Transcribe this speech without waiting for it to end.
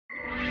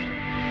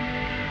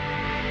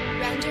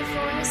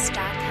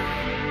changerforce.com.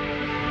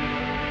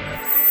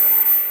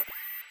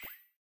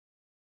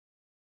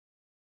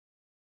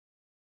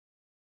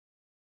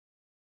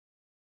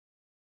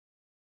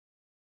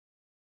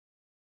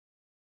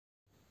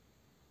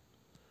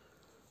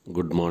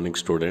 Good morning,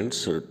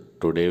 students.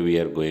 Today we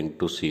are going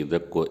to see the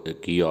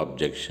key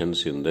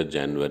objections in the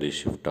January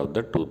shift of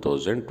the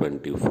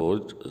 2024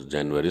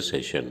 January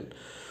session.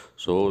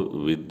 So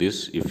with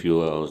this, if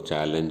you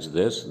challenge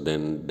this,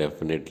 then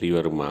definitely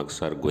your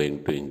marks are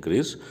going to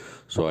increase.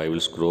 So I will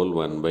scroll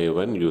one by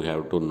one. You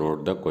have to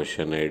note the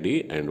question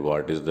ID and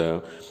what is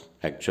the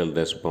actual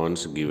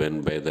response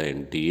given by the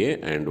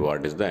NTA and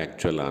what is the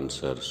actual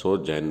answer. So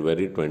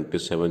January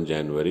 27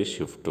 January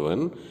shift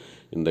 1.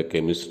 In the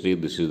chemistry,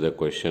 this is the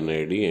question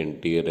ID.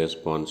 NTA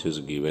response is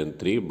given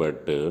 3,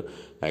 but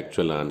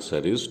actual answer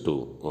is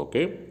 2.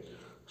 Okay.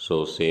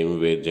 So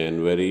same way,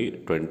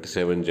 January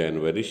 27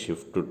 January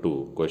shift to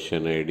 2.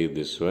 Question ID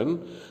this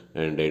one,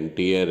 and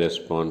NTA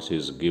response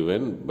is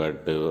given,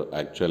 but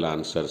actual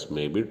answers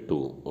may be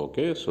 2.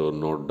 Okay. So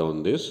note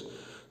down this.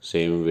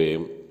 Same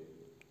way,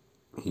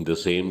 the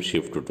same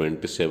shift to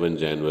 27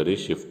 January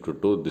shift to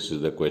 2, this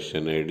is the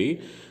question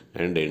ID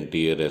and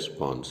NTA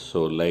response.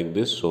 So like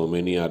this, so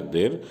many are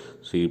there.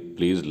 See,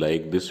 please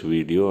like this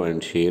video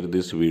and share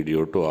this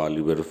video to all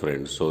your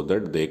friends so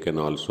that they can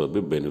also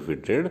be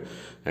benefited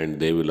and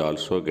they will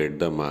also get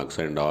the marks.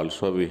 And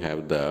also we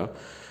have the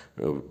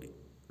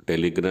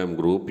Telegram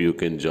group. You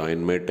can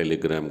join my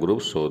Telegram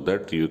group so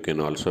that you can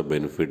also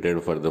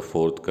benefited for the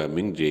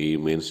forthcoming JEE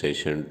Mains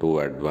session 2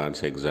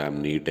 advanced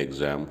exam, NIT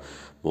exam.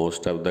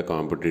 Most of the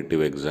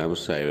competitive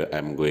exams I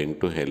am going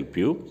to help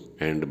you,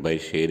 and by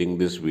sharing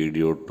this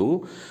video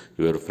to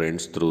your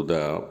friends through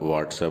the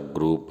WhatsApp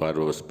group or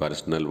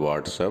personal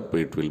WhatsApp,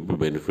 it will be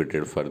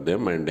benefited for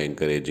them and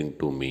encouraging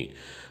to me.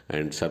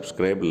 And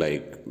subscribe,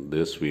 like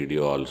this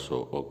video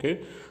also.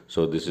 Okay.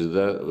 So this is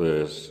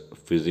the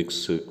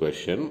physics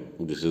question.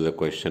 This is the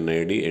question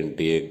ID,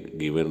 NTA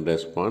given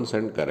response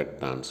and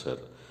correct answer.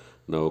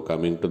 Now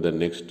coming to the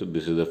next,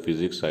 this is the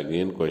physics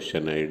again,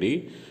 question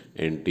ID,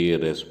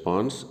 NTA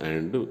response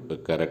and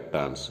correct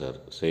answer.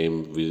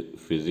 Same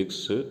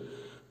physics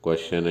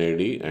question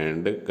ID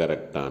and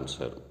correct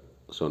answer.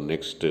 So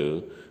next,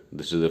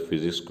 this is the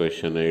physics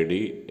question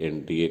ID,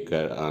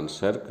 NTA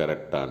answer,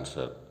 correct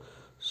answer.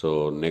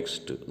 So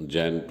next,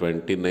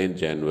 29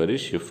 January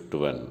shift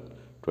 1.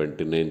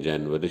 29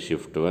 January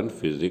shift 1,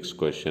 physics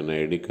question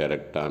ID,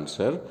 correct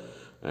answer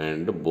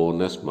and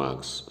bonus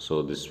marks.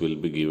 So this will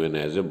be given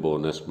as a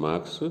bonus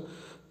marks.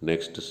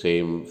 Next,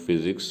 same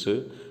physics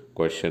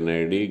question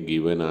ID,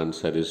 given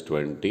answer is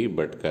 20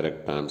 but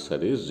correct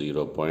answer is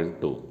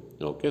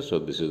 0.2. Okay, so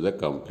this is the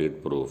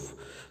complete proof.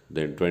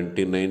 Then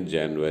 29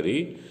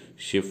 January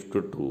shift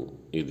 2.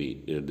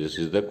 This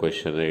is the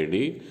question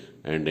ID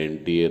and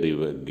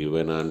NTA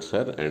given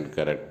answer and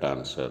correct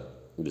answer.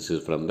 This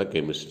is from the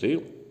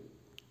chemistry.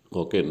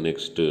 Okay,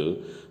 next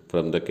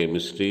from the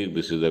chemistry,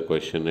 this is the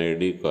question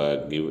ID, give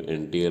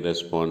NTA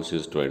response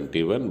is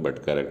 21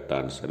 but correct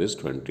answer is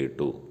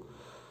 22.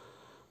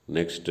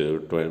 Next,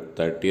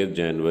 30th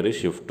January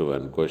shift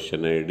 1,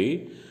 question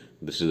ID,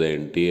 this is the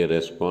NTA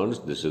response,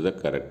 this is the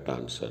correct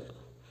answer.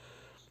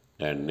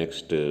 And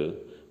next,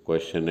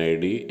 question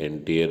ID,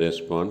 NTA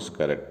response,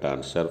 correct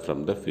answer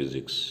from the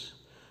physics.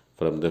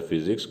 From the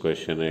physics,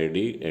 question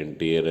ID,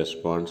 NTA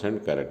response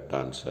and correct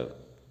answer.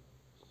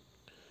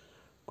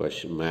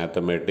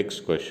 Mathematics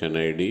question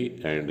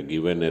ID and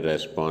given a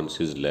response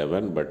is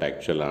 11 but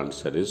actual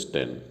answer is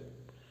 10.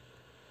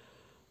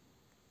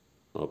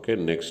 Okay,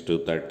 next to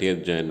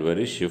 30th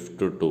January shift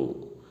to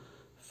 2.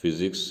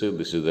 Physics,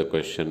 this is the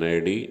question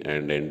ID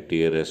and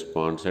NTA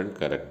response and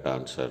correct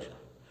answer.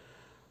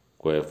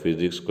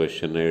 Physics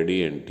question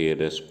ID, NTA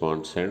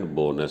response and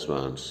bonus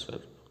answer.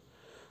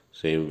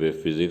 Same way,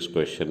 physics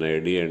question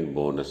ID and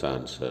bonus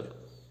answer.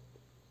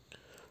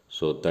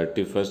 So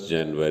 31st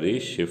January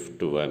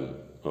shift 1.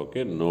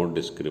 Okay, no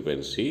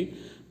discrepancy.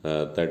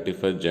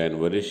 31st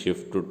January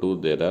shift to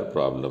 2, there are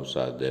problems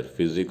are there.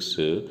 Physics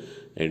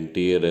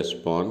NTA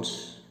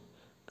response,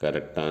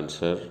 correct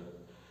answer.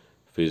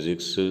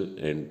 Physics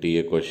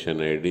NTA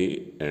question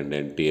ID and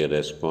NTA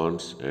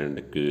response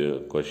and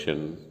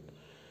question.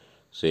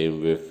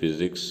 Same way,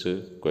 physics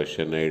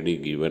question ID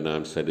given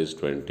answer is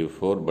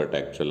 24 but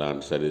actual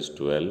answer is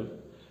 12.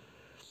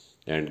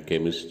 And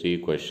chemistry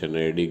question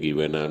ID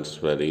given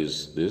answer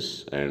is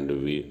this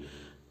and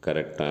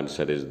correct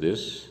answer is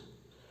this.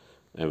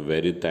 I am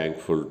very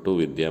thankful to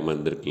Vidya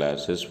Mandir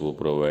classes who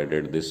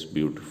provided this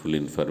beautiful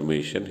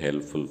information,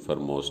 helpful for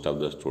most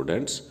of the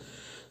students.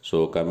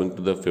 So coming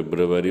to the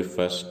February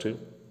 1st,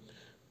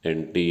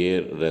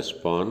 NTA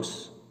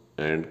response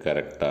and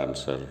correct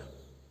answer.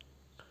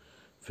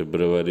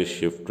 February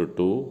shift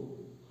 2,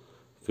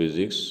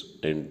 physics,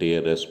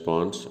 NTA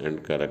response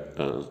and correct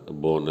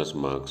bonus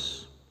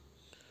marks.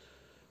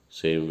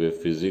 Same way,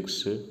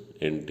 physics,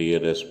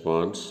 NTA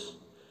response,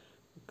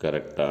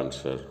 correct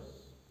answer.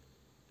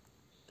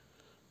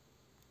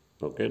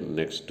 Okay,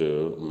 next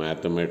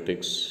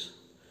mathematics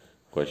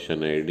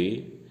question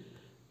ID,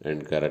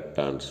 and correct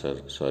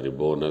answer. Sorry,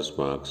 bonus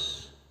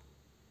marks.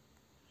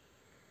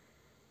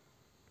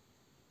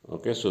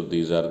 Okay, so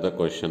these are the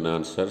question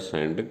answers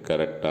and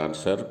correct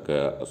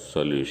answer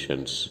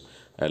solutions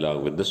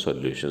along with the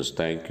solutions.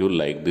 Thank you.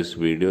 Like this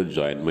video,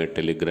 join my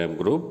Telegram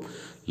group.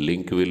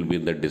 Link will be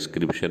in the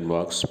description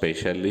box.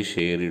 Specially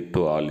share it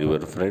to all your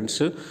friends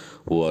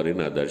who are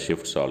in other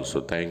shifts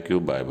also. Thank you.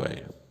 Bye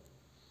bye.